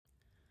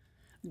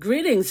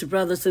Greetings,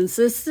 brothers and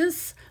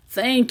sisters.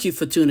 Thank you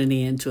for tuning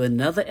in to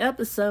another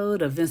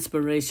episode of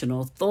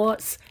Inspirational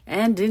Thoughts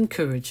and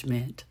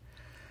Encouragement.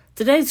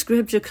 Today's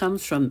scripture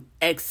comes from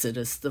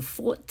Exodus, the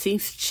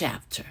 14th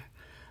chapter,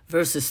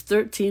 verses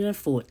 13 and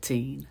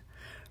 14.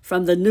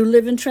 From the New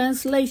Living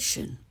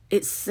Translation,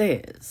 it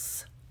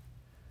says,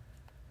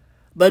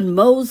 "But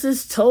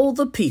Moses told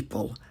the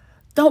people,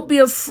 'Don't be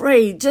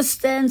afraid, just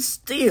stand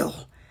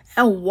still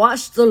and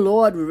watch the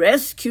Lord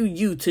rescue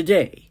you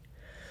today.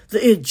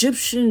 The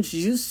Egyptians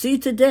you see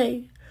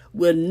today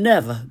will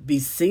never be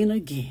seen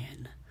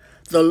again.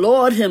 The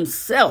Lord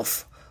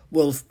himself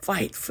will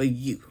fight for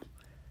you.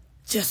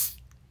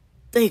 Just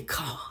stay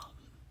calm.'"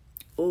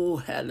 Oh,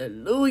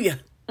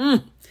 hallelujah.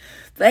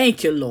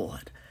 Thank you,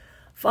 Lord.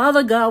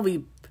 Father God,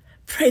 we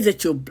pray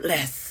that you'll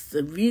bless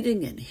the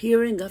reading and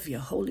hearing of your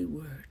holy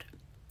word.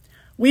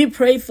 We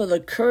pray for the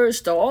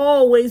courage to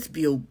always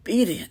be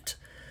obedient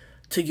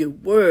to your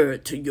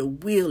word, to your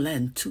will,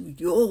 and to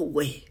your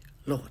way,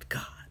 Lord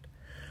God.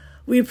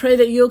 We pray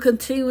that you'll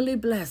continually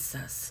bless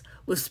us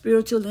with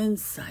spiritual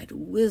insight,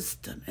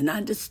 wisdom, and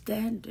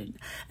understanding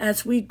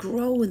as we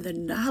grow in the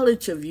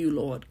knowledge of you,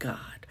 Lord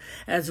God,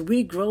 as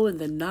we grow in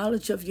the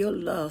knowledge of your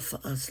love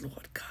for us,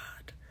 Lord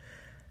God.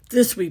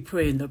 This we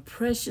pray in the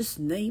precious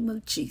name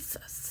of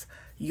Jesus,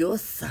 your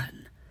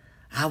Son,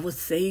 our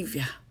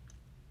Savior.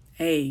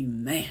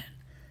 Amen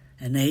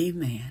and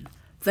amen.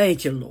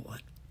 Thank you,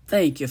 Lord.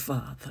 Thank you,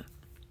 Father.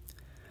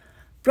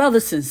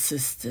 Brothers and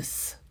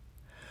sisters,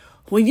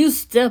 when you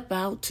step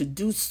out to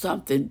do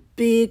something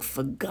big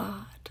for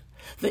God,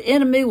 the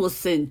enemy will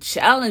send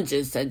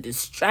challenges and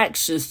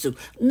distractions to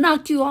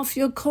knock you off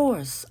your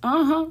course.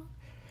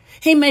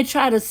 He may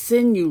try to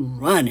send you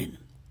running,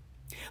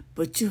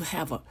 but you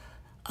have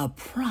a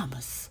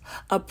promise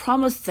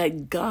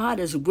that God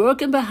is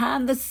working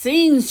behind the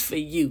scenes for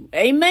you.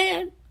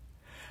 Amen.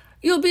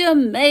 You'll be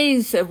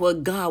amazed at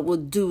what God will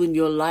do in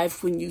your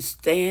life when you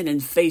stand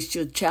and face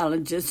your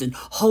challenges and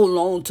hold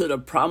on to the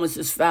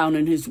promises found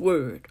in his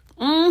word.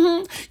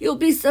 You'll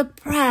be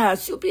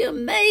surprised. You'll be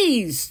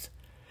amazed.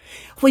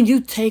 When you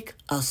take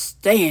a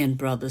stand,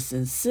 brothers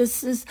and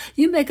sisters,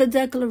 you make a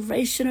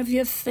declaration of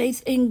your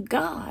faith in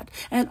God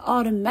and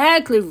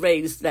automatically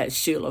raise that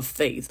shield of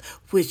faith,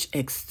 which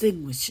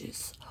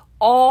extinguishes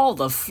all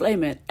the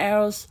flaming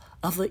arrows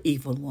of the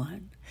evil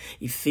one.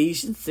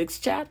 Ephesians 6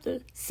 chapter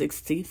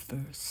 16th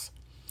verse.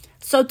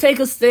 So take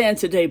a stand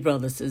today,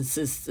 brothers and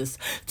sisters.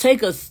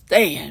 Take a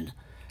stand.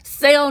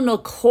 Stay on the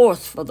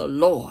course for the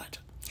Lord.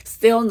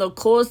 Stay on the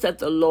course that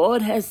the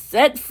Lord has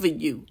set for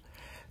you.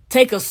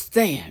 Take a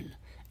stand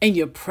in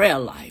your prayer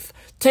life.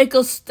 Take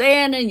a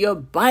stand in your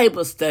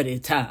Bible study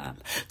time.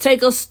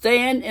 Take a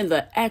stand in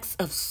the acts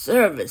of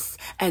service.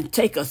 And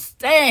take a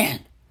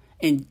stand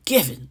in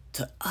giving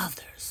to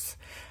others.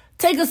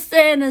 Take a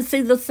stand and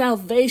see the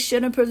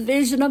salvation and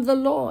provision of the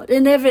Lord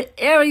in every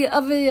area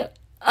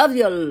of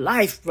your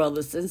life,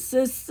 brothers and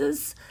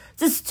sisters.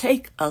 Just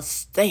take a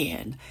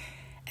stand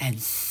and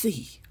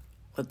see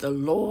what the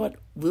Lord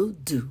will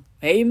do.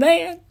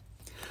 Amen.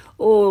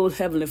 Oh,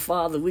 Heavenly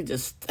Father, we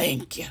just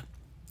thank you.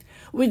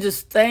 We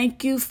just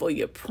thank you for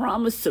your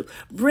promise to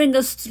bring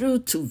us through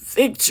to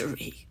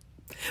victory.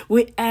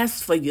 We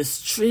ask for your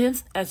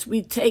strength as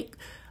we take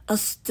a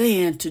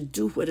stand to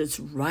do what is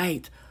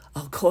right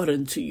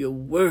according to your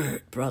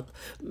word, brother.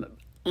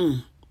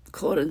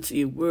 According to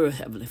your word,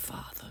 Heavenly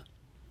Father.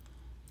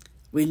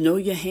 We know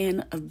your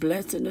hand of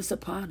blessing is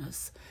upon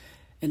us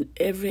in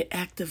every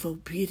act of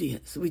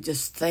obedience. We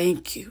just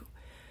thank you.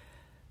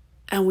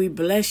 And we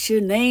bless your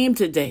name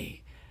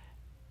today.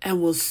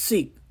 And we'll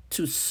seek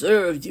to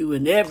serve you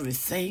in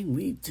everything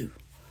we do.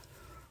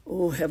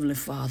 Oh, Heavenly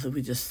Father,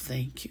 we just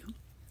thank you.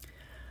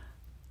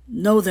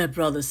 Know that,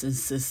 brothers and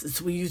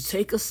sisters, when you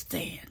take a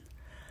stand,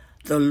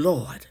 the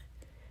Lord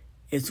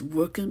is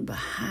working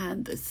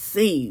behind the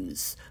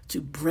scenes to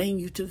bring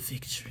you to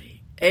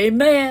victory.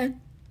 Amen.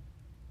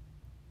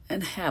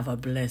 And have a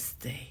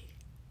blessed day.